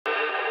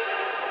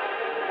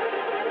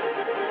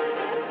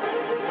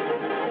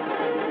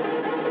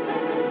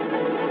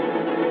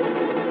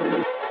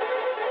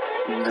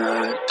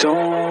I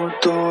don't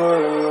want the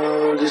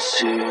world to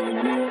see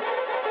me,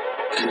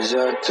 'cause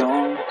I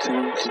don't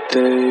think that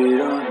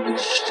they'd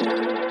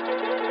understand.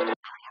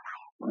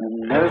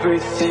 When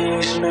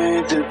everything's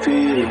made to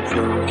be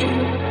broken,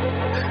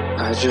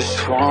 I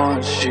just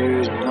want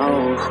you to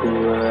know who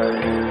I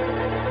am.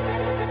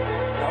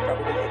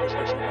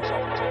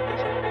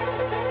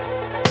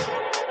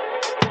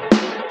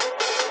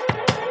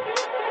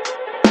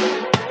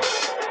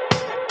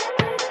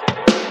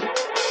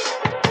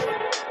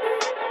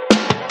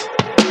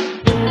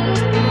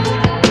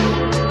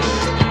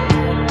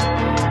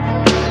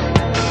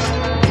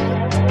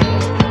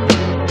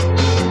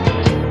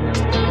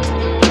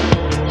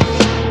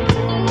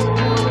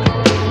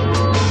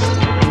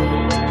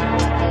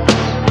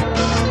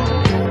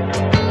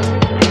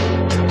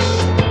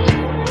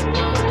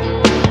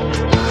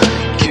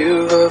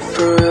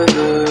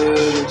 Forever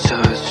to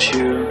touch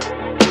you,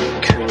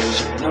 'cause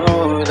I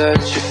know that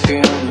you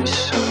feel me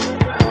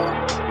somehow.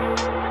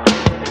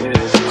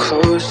 You're the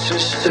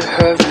closest to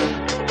heaven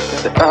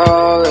that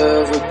I'll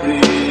ever be,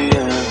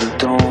 and I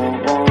don't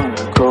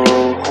wanna go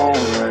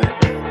home right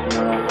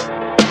now.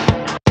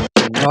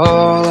 And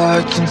all I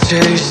can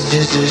taste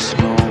is this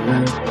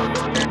moment,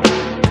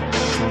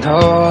 and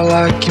all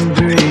I can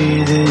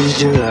breathe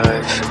is your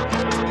life.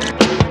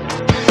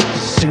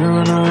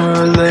 Sooner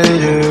or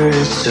later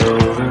it's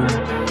over,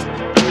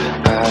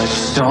 I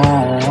just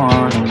don't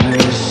wanna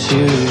miss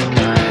you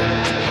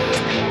tonight.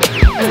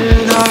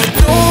 And I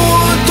don't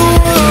want the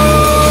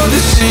world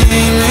to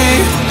see me,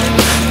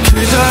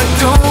 'cause I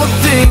don't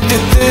think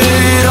that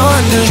they'd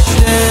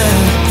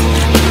understand.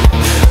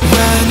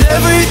 When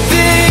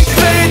everything's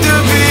made to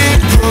be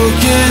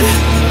broken,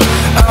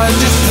 I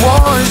just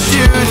want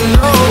you to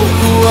know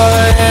who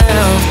I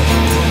am.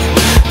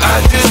 I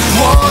just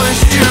want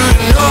you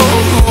to know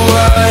who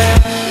I am.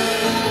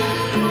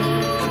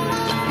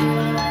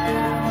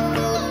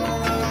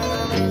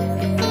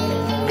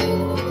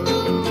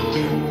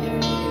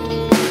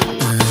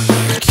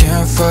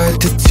 Fight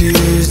the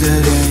tears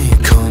that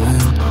ain't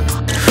coming,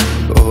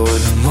 or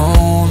the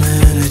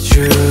moment of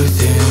truth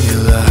in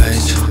your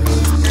lies.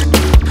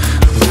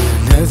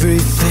 When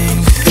everything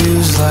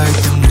feels like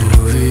the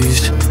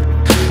movies,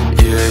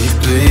 yeah, you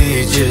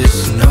bleed just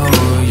to know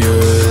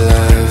you're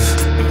alive.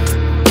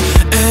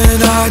 And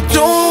I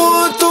don't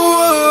want the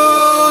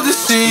world to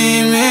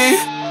see me,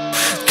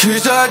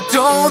 'cause I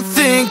don't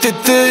think that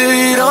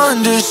they'd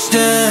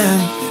understand.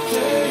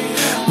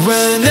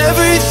 When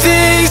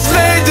everything's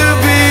made to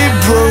be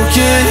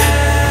broken,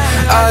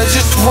 I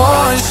just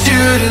want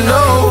you to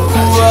know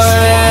who I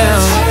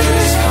am.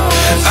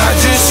 I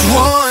just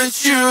want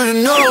you to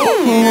know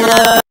who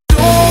I am.